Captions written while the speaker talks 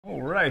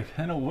All right,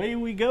 and away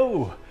we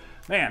go.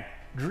 Man,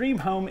 dream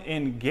home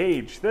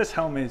engaged. This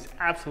home is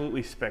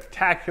absolutely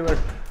spectacular.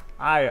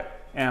 I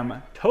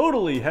am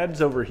totally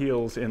heads over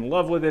heels in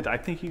love with it. I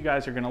think you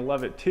guys are gonna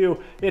love it too.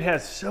 It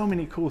has so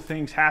many cool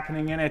things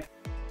happening in it.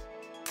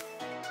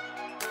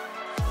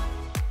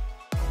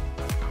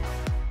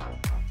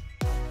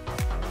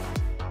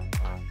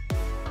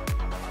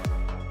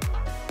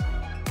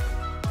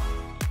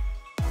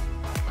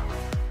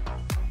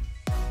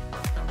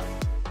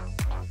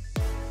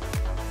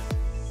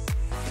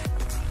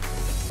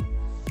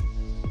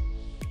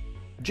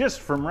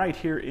 Just from right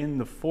here in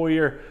the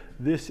foyer,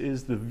 this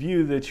is the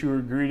view that you were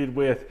greeted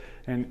with,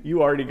 and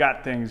you already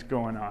got things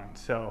going on.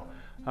 So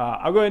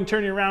I'll go ahead and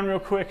turn you around real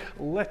quick,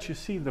 let you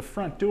see the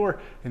front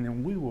door, and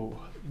then we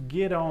will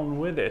get on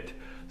with it.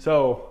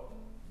 So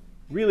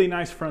really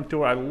nice front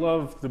door. I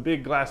love the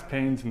big glass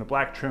panes and the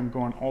black trim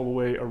going all the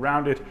way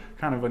around it.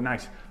 Kind of a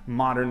nice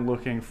modern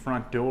looking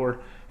front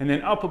door. And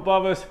then up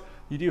above us,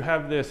 you do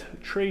have this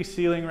tray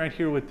ceiling right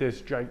here with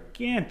this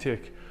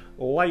gigantic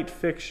light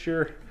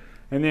fixture.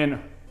 And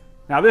then,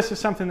 now this is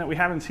something that we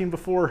haven't seen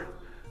before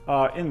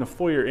in the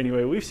foyer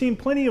anyway. We've seen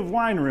plenty of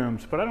wine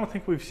rooms, but I don't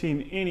think we've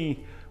seen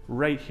any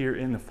right here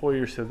in the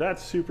foyer, so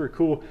that's super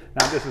cool.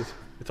 Now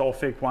it's all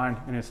fake wine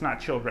and it's not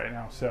chilled right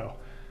now, so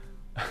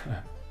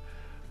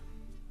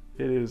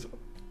it is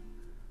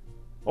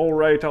all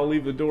right. I'll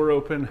leave the door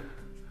open,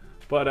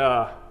 but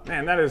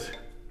man, that is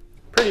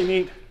pretty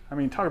neat. I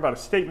mean, talk about a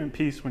statement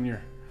piece when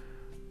your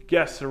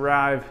guests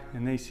arrive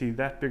and they see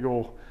that big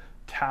old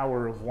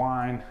tower of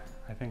wine.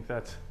 I think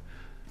that's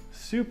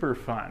super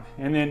fun.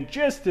 And then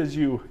just as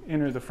you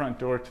enter the front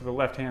door to the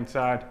left-hand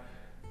side,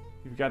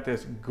 you've got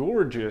this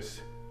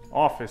gorgeous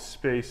office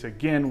space,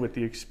 again with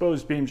the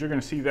exposed beams. You're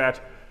gonna see that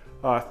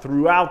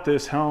throughout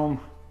this home,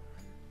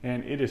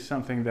 and it is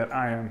something that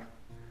I am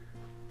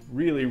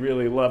really,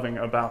 really loving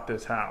about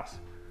this house.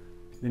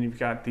 Then you've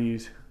got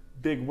these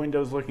big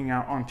windows looking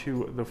out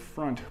onto the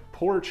front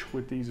porch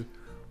with these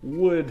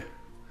wood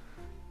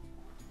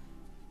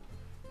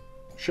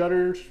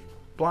shutters,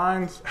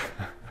 blinds.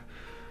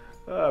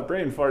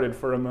 Brain farted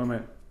for a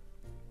moment.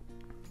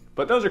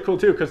 But those are cool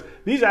too, because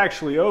these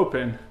actually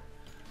open.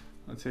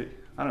 Let's see,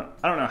 I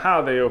don't know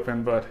how they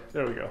open, but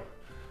there we go.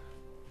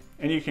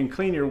 And you can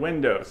clean your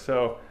windows,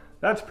 so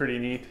that's pretty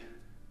neat.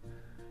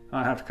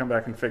 I'll have to come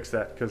back and fix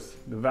that because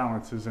the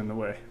valance is in the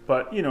way,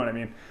 but you know what I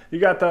mean. You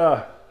got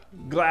the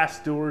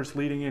glass doors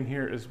leading in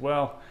here as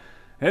well.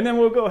 And then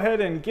we'll go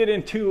ahead and get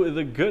into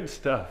the good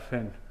stuff.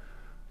 And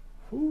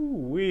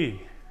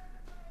ooh-wee.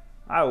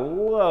 I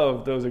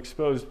love those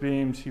exposed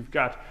beams. You've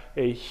got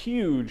a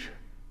huge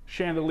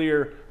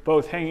chandelier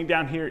both hanging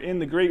down here in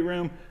the great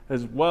room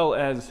as well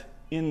as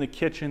in the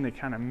kitchen. They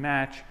kind of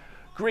match.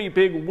 Great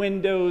big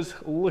windows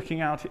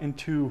looking out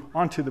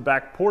onto the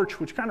back porch,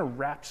 which kind of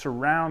wraps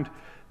around.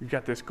 You've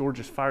got this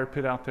gorgeous fire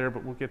pit out there,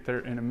 but we'll get there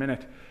in a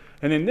minute.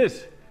 And then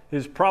this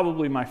is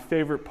probably my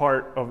favorite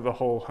part of the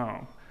whole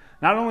home.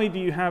 Not only do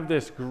you have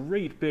this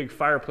great big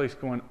fireplace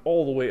going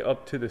all the way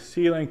up to the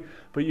ceiling,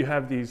 but you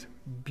have these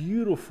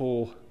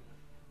beautiful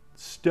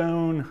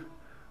stone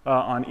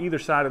on either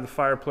side of the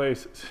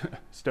fireplace,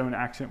 stone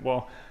accent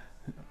wall.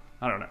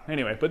 I don't know.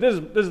 Anyway, but this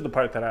is the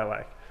part that I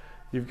like.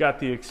 You've got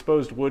the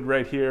exposed wood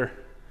right here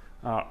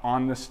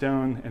on the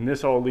stone, and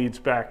this all leads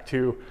back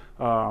to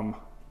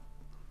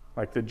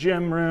like the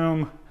gym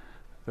room,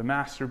 the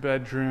master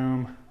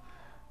bedroom,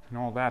 and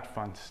all that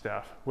fun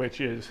stuff,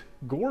 which is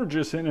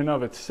gorgeous in and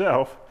of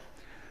itself.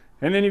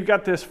 And then you've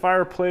got this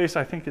fireplace.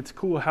 I think it's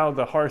cool how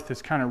the hearth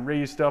is kind of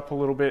raised up a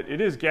little bit.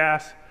 It is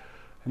gas.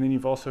 And then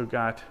you've also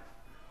got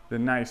the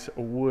nice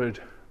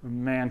wood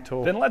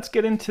mantle. Then let's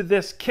get into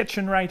this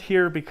kitchen right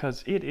here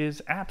because it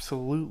is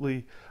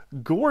absolutely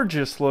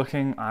gorgeous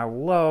looking. I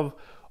love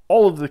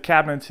all of the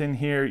cabinets in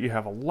here. You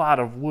have a lot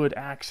of wood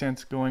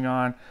accents going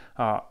on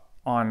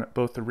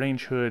both the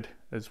range hood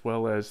as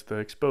well as the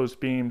exposed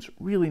beams.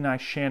 Really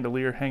nice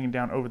chandelier hanging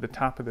down over the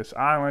top of this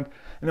island.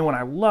 And then what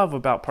I love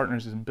about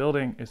Partners in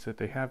Building is that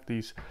they have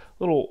these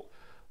little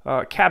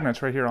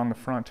cabinets right here on the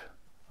front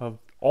of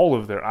all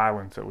of their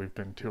islands that we've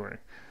been touring.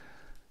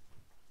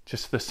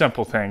 Just the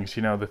simple things,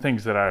 you know, the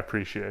things that I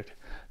appreciate.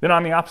 Then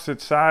on the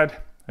opposite side,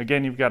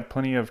 again, you've got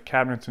plenty of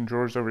cabinets and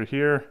drawers over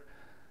here.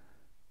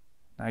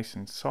 Nice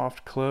and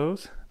soft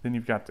close. Then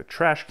you've got the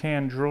trash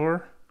can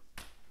drawer.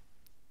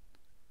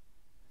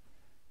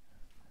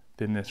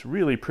 Then this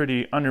really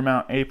pretty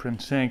undermount apron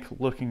sink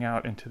looking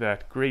out into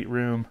that great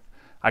room.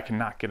 I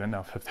cannot get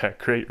enough of that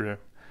great room.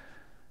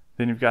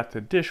 Then you've got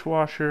the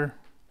dishwasher.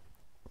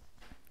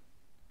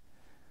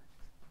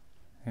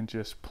 And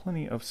just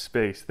plenty of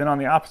space. Then on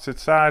the opposite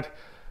side,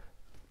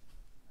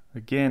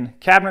 again,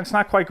 cabinets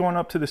not quite going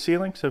up to the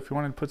ceiling, so if you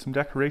wanted to put some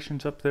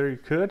decorations up there, you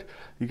could.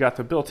 You got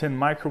the built-in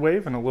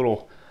microwave and a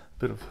little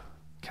bit of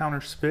counter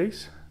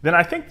space. Then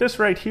I think this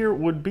right here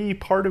would be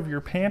part of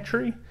your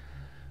pantry,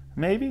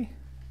 maybe.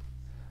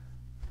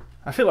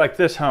 I feel like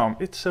this home,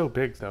 it's so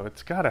big though,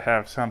 it's gotta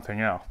have something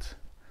else.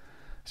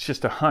 It's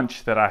just a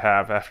hunch that I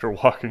have after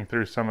walking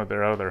through some of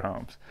their other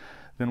homes.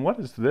 Then what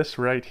is this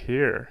right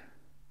here?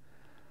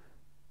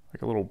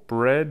 like a little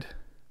bread,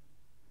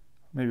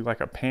 maybe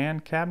like a pan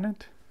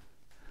cabinet.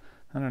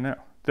 I don't know.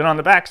 Then on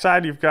the back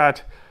side, you've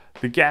got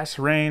the gas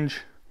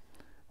range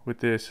with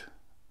this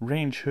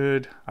range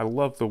hood. I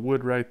love the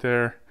wood right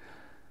there.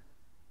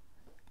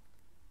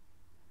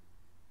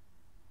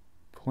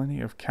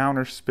 Plenty of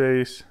counter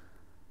space.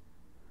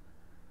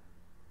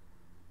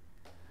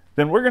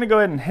 Then we're going to go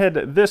ahead and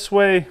head this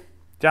way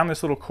down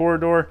this little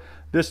corridor.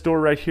 This door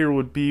right here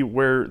would be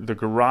where the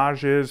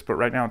garage is, but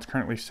right now it's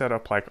currently set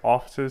up like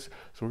offices,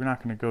 so we're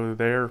not going to go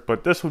there.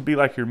 But this would be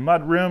like your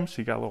mud room,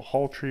 so you got a little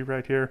hall tree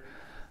right here.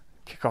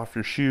 Kick off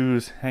your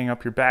shoes, hang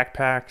up your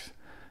backpacks,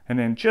 and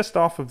then just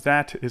off of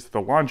that is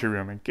the laundry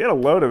room. And get a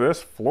load of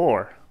this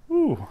floor.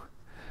 Ooh,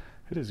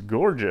 it is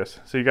gorgeous.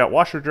 So you got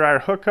washer dryer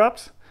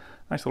hookups,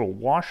 nice little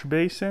wash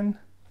basin,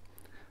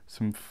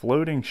 some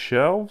floating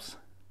shelves.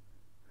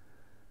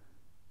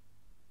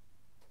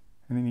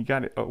 And then you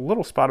got a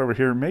little spot over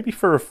here, maybe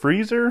for a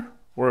freezer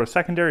or a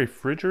secondary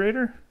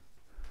refrigerator.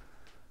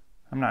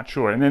 I'm not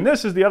sure. And then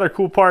this is the other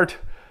cool part.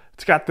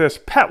 It's got this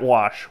pet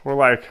wash, where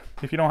like,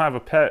 if you don't have a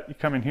pet, you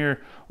come in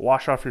here,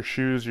 wash off your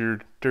shoes,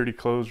 your dirty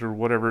clothes, or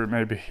whatever it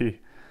may be.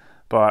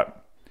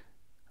 But,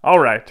 all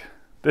right,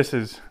 this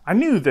is, I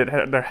knew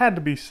that there had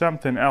to be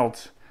something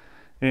else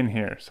in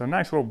here. So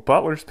nice little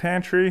butler's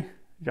pantry.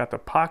 You got the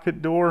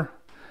pocket door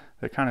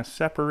that kind of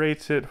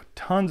separates it.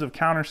 Tons of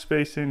counter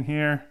space in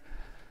here.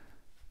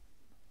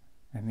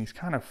 And these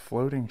kind of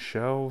floating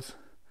shelves.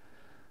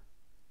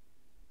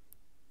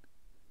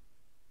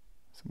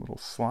 Some little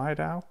slide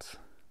outs.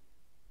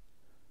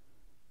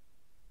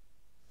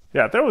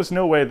 Yeah, there was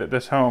no way that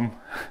this home,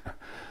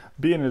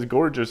 being as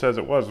gorgeous as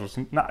it was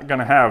not going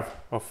to have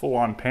a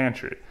full-on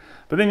pantry.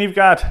 But then you've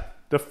got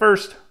the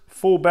first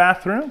full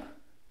bathroom.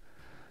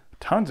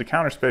 Tons of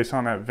counter space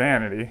on that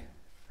vanity.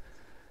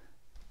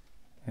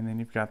 And then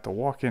you've got the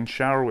walk-in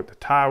shower with the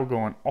tile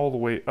going all the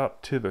way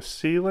up to the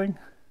ceiling.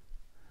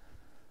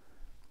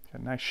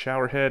 Got a nice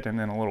shower head and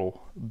then a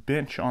little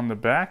bench on the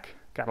back.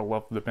 Gotta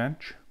love the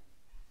bench.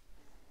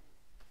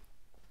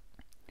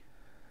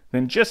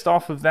 Then just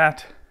off of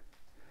that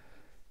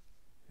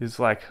is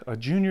like a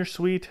junior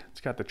suite. It's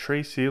got the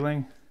tray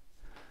ceiling.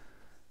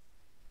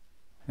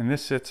 And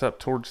this sits up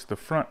towards the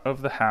front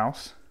of the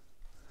house.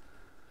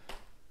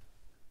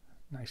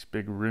 Nice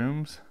big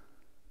rooms.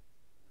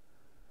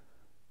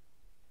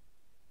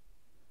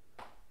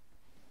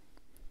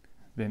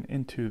 Then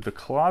into the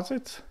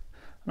closets.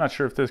 I'm not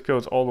sure if this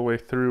goes all the way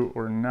through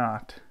or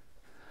not.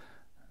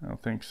 I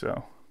don't think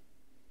so.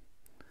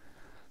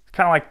 It's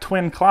kind of like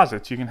twin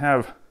closets. You can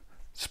have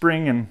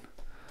spring and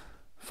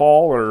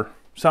fall, or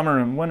summer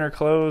and winter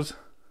clothes.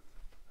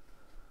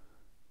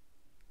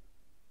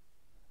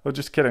 Oh,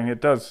 just kidding.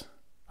 It does.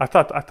 I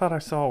thought I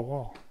saw a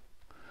wall.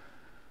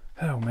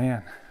 Oh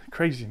man,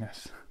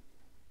 craziness.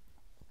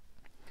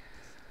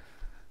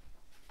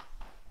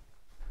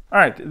 All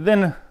right,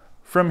 then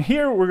from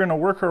here we're going to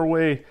work our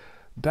way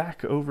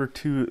back over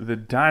to the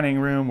dining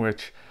room,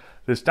 which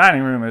this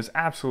dining room is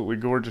absolutely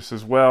gorgeous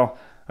as well.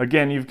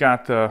 Again, you've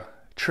got the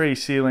tray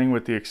ceiling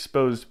with the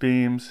exposed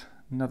beams,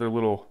 another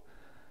little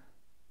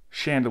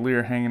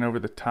chandelier hanging over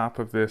the top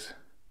of this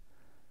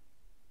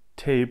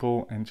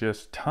table, and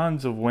just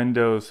tons of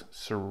windows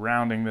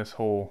surrounding this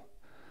whole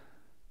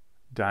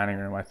dining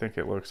room. I think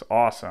it looks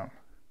awesome.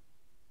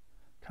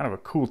 Kind of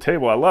a cool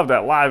table. I love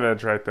that live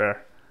edge right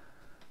there.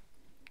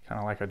 Kind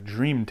of like a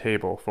dream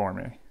table for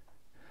me.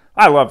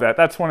 I love that.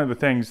 That's one of the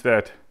things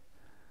that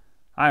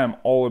I am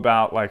all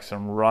about, like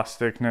some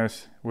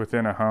rusticness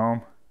within a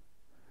home.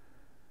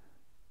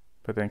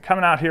 But then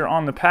coming out here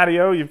on the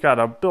patio, you've got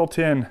a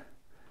built-in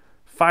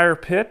fire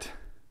pit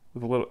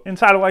with a little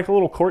inside of like a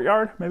little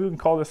courtyard. Maybe we can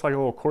call this like a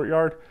little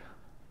courtyard.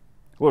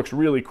 It looks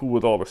really cool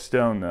with all the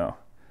stone though.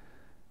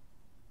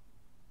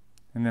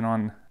 And then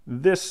on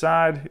this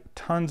side,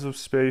 tons of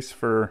space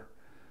for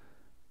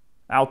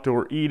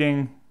outdoor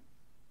eating.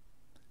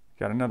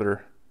 Got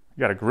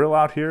a grill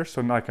out here,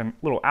 so like a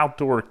little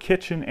outdoor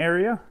kitchen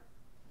area.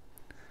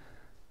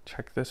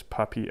 Check this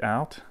puppy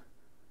out.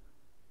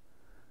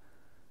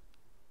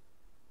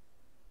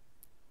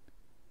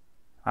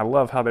 I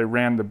love how they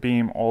ran the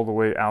beam all the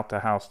way out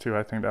the house too.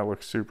 I think that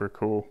looks super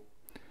cool.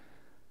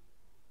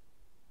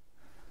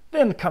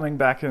 Then coming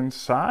back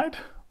inside,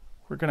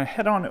 we're gonna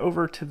head on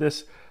over to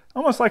this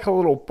almost like a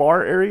little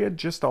bar area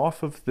just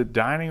off of the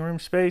dining room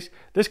space.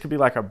 This could be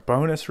like a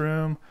bonus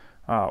room,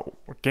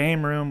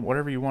 game room,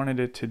 whatever you wanted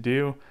it to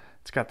do.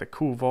 It's got the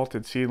cool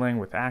vaulted ceiling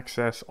with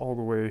access all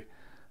the way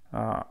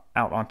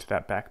out onto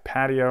that back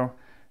patio.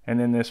 And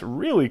then this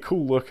really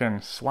cool looking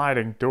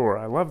sliding door.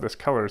 I love this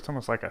color. It's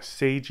almost like a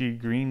sagey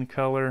green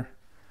color.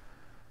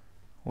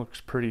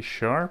 Looks pretty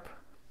sharp.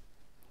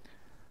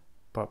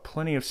 But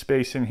plenty of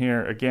space in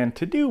here, again,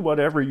 to do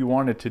whatever you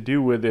wanted to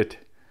do with it.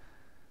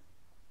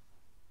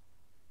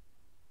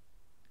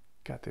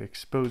 Got the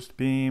exposed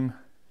beam.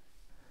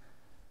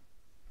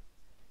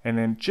 And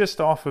then just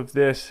off of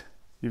this,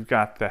 you've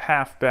got the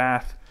half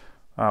bath,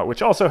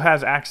 which also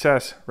has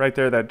access right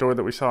there. That door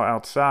that we saw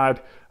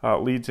outside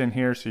leads in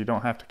here, so you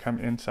don't have to come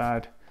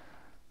inside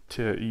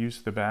to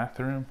use the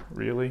bathroom,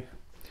 really.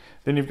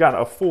 Then you've got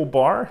a full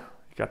bar.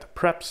 You got the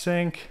prep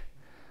sink.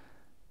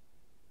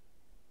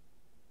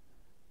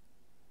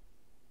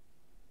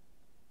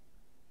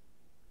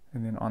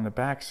 And then on the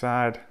back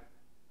side,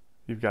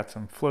 you've got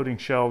some floating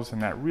shelves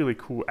and that really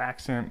cool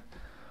accent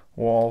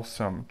wall,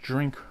 some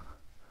drink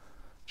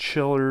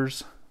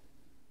chillers,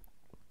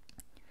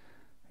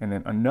 and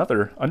then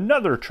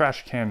another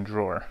trash can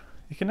drawer.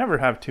 You can never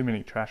have too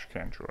many trash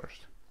can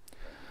drawers.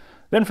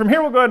 Then from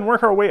here, we'll go ahead and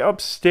work our way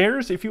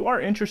upstairs. If you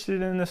are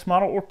interested in this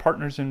model or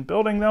partners in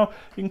building, though,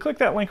 you can click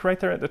that link right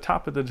there at the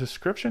top of the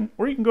description,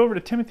 or you can go over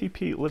to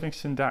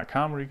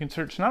timothyplivingston.com, where you can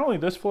search not only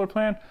this floor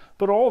plan,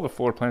 but all the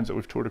floor plans that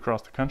we've toured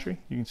across the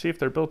country. You can see if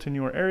they're built in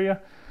your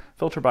area,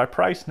 filter by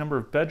price, number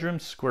of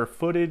bedrooms, square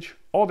footage,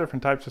 all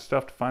different types of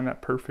stuff to find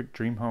that perfect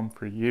dream home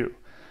for you.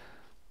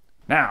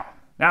 Now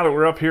that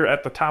we're up here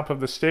at the top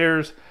of the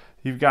stairs,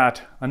 you've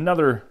got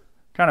another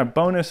kind of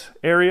bonus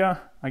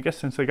area. I guess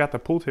since they got the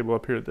pool table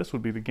up here, this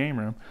would be the game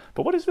room.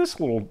 But what is this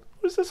little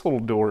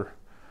door?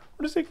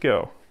 Where does it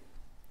go?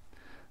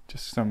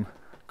 Just some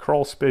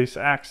crawl space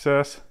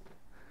access.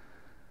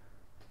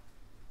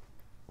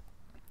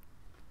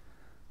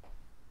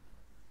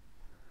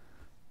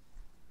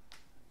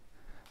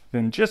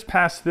 Then just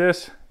past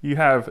this, you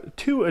have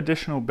 2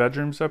 additional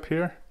bedrooms up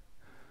here.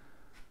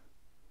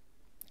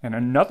 And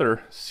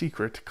another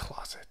secret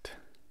closet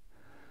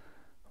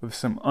with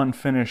some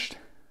unfinished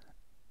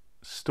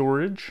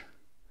storage.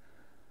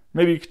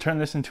 Maybe you could turn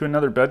this into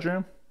another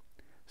bedroom.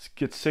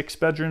 Get 6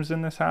 bedrooms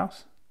in this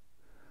house.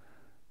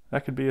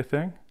 That could be a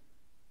thing.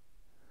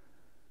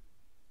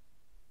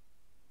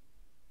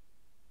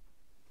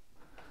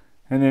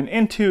 And then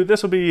into,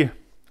 this will be,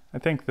 I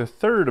think, the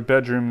 3rd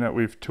bedroom that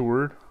we've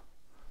toured,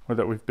 or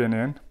that we've been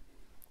in.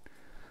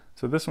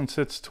 So this one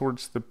sits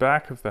towards the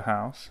back of the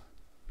house.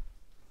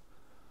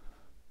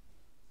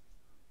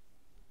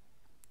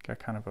 Got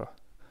kind of a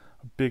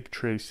big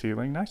tray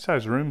ceiling. Nice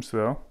size rooms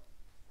though.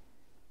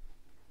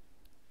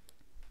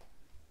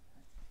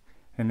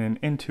 And then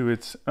into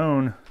its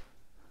own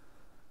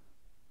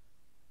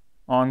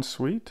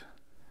ensuite.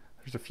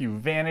 There's a few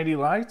vanity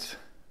lights.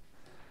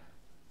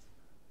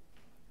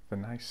 The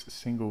nice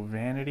single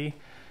vanity.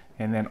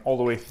 And then all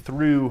the way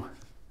through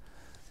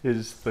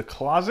is the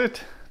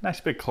closet.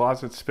 Nice big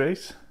closet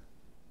space.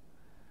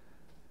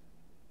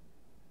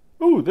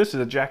 Ooh, this is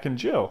a Jack and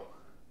Jill.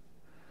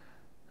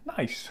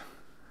 Nice.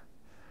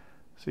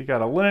 So you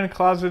got a linen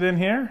closet in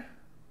here.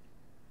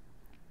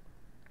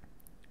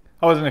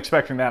 I wasn't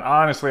expecting that.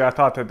 Honestly, I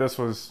thought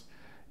that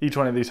each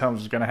one of these homes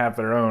was going to have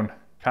their own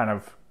kind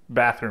of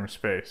bathroom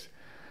space.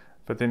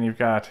 But then you've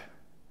got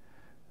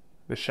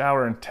the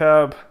shower and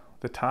tub,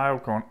 the tile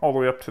going all the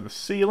way up to the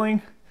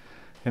ceiling,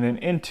 and then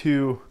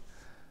into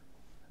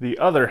the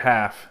other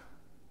half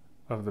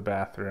of the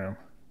bathroom.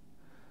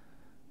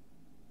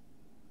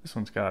 This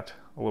one's got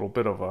a little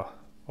bit of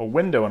a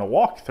window and a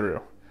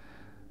walk-through.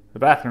 The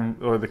bathroom,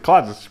 or the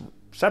closet's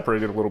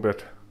separated a little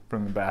bit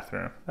from the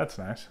bathroom. That's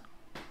nice.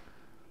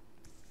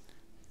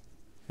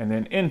 And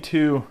then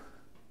into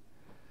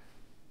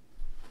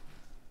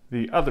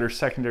the other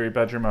secondary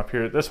bedroom up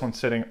here. This one's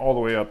sitting all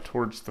the way up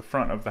towards the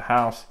front of the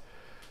house.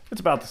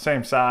 It's about the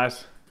same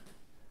size.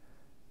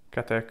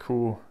 Got that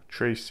cool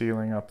tray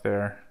ceiling up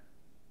there.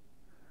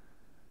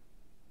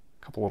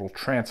 A couple little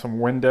transom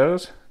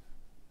windows.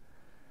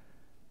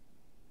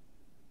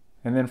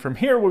 And then from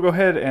here, we'll go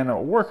ahead and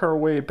work our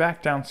way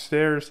back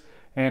downstairs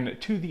and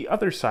to the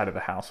other side of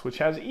the house, which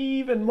has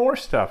even more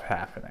stuff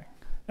happening.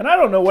 And I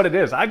don't know what it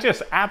is. I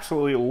just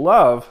absolutely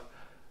love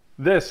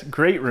this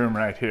great room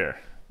right here.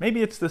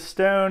 Maybe it's the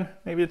stone,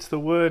 maybe it's the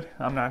wood,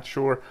 I'm not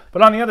sure.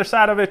 But on the other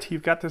side of it,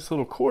 you've got this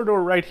little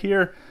corridor right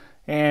here,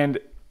 and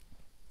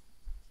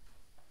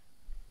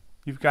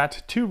you've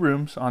got 2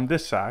 rooms on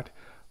this side.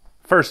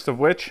 First of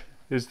which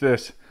is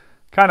this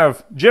kind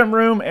of gym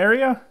room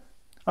area.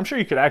 I'm sure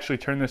you could actually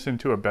turn this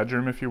into a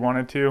bedroom if you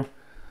wanted to.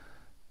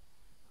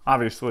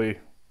 Obviously,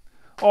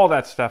 all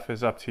that stuff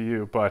is up to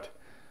you, but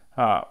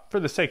for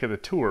the sake of the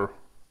tour,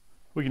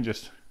 we can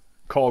just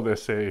call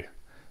this a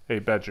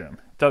bedroom.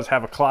 It does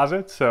have a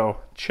closet, so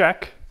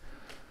check.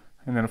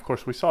 And then of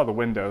course we saw the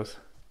windows.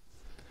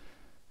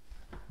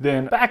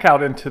 Then back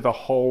out into the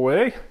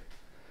hallway,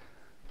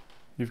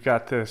 you've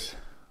got this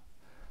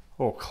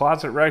little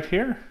closet right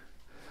here.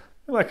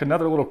 Like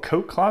another little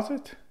coat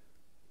closet.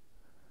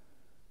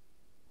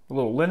 A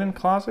little linen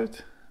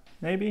closet,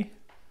 maybe.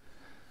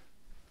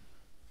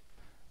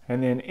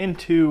 And then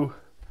into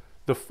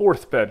the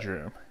 4th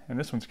bedroom. And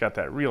this one's got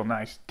that real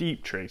nice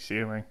deep tray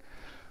ceiling.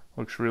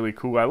 Looks really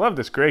cool. I love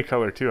this gray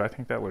color too. I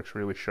think that looks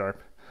really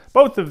sharp.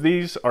 Both of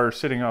these are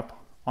sitting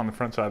up on the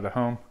front side of the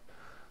home,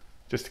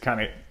 just to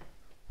kind of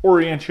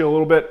orient you a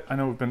little bit. I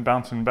know we've been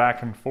bouncing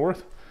back and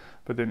forth,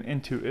 but then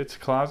into its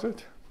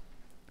closet.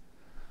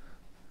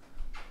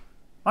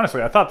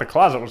 Honestly, I thought the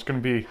closet was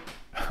going to be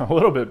a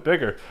little bit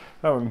bigger.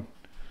 That one.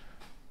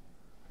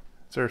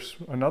 Is there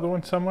another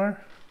one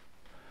somewhere?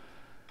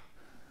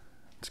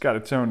 It's got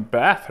its own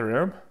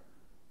bathroom.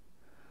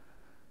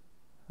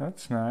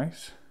 That's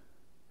nice.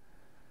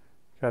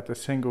 Got the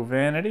single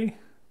vanity.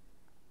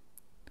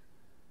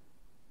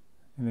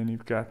 And then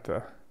you've got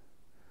the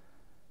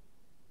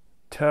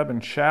tub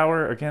and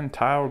shower. Again,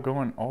 tile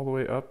going all the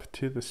way up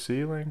to the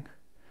ceiling.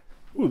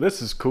 Ooh,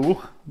 this is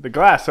cool. The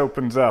glass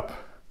opens up.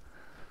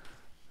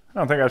 I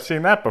don't think I've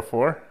seen that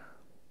before.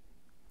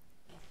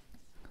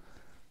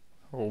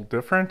 A little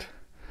different.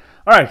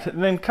 All right,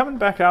 and then coming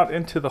back out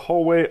into the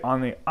hallway on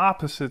the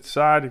opposite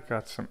side, you've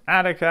got some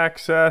attic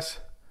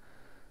access.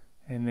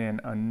 And then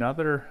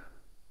another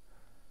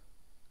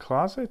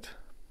closet.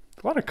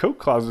 A lot of coat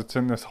closets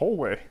in this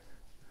hallway.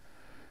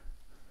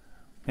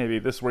 Maybe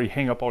this is where you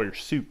hang up all your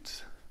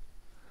suits.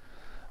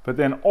 But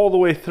then all the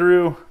way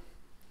through,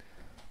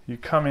 you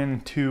come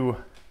into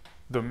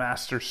the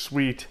master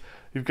suite.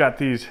 You've got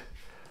these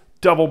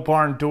double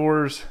barn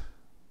doors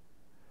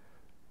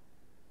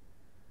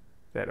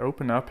that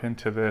open up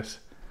into this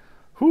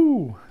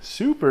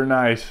super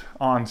nice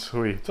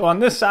ensuite. So on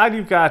this side,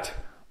 you've got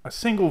a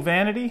single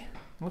vanity.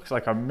 Looks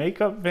like a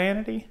makeup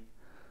vanity.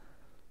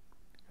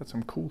 Got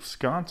some cool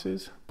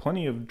sconces,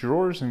 plenty of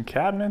drawers and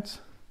cabinets.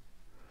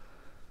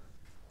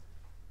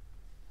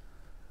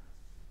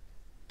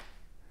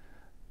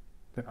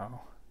 Then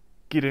I'll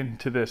get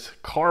into this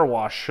car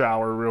wash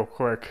shower real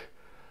quick.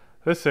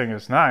 This thing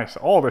is nice.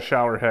 All the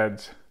shower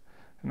heads.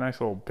 A nice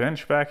little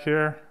bench back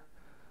here.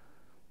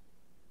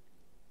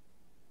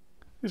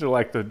 These are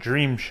like the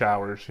dream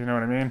showers, you know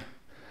what I mean?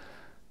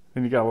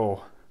 Then you got a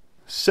little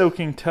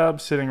soaking tub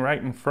sitting right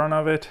in front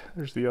of it.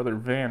 There's the other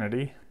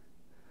vanity.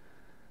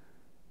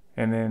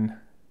 And then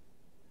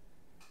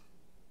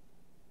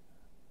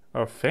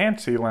a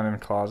fancy linen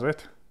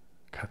closet.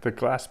 Got the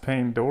glass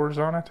pane doors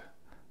on it.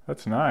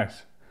 That's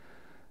nice.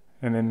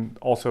 And then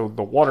also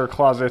the water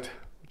closet,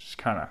 which is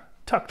kind of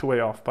tucked away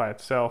off by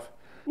itself.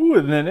 Ooh,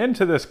 and then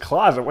into this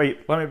closet.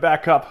 Wait, let me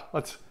back up.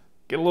 Let's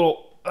get a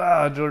little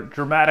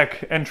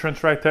dramatic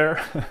entrance right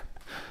there.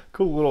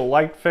 Cool little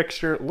light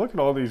fixture. Look at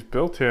all these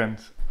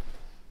built-ins.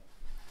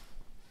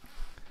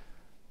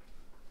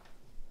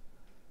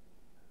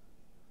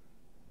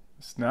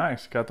 It's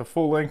nice. Got the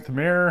full-length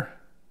mirror.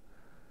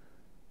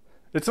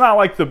 It's not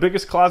like the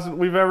biggest closet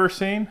we've ever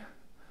seen,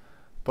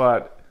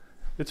 but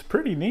it's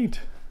pretty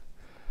neat.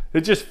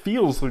 It just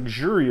feels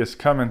luxurious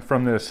coming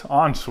from this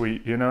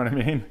ensuite, you know what I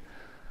mean?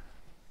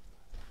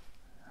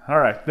 All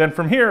right, then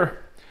from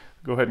here,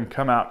 go ahead and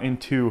come out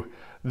into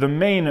the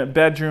main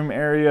bedroom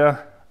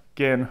area.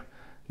 Again,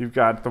 you've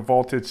got the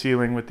vaulted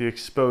ceiling with the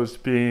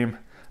exposed beam.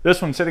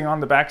 This one's sitting on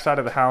the back side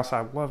of the house.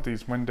 I love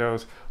these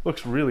windows.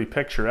 Looks really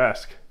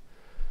picturesque.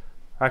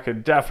 I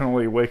could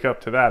definitely wake up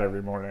to that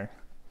every morning.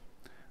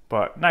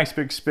 But nice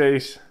big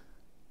space.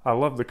 I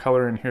love the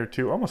color in here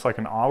too, almost like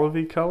an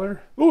olivey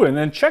color. Ooh, and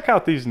then check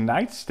out these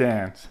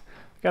nightstands.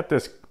 Got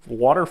this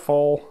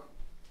waterfall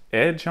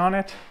edge on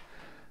it.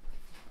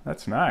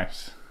 That's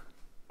nice.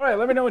 All right,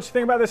 let me know what you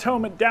think about this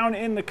home down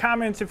in the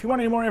comments. If you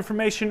want any more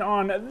information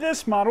on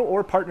this model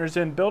or partners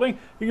in building,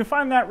 you can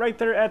find that right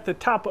there at the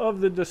top of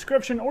the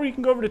description, or you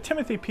can go over to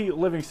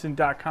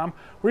timothyplivingston.com,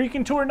 where you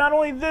can tour not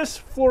only this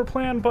floor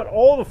plan, but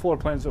all the floor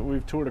plans that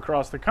we've toured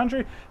across the country.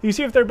 You can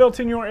see if they're built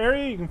in your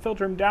area. You can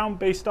filter them down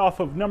based off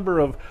of number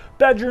of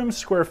bedrooms,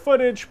 square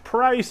footage,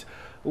 price,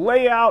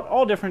 layout,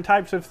 all different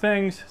types of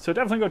things. So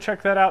definitely go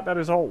check that out. That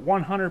is all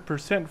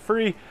 100%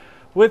 free.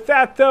 With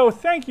that though,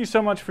 thank you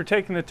so much for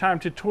taking the time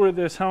to tour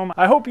this home.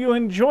 I hope you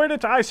enjoyed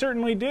it. I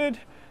certainly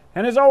did.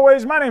 And as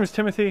always, my name is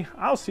Timothy.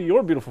 I'll see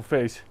your beautiful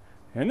face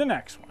in the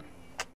next one.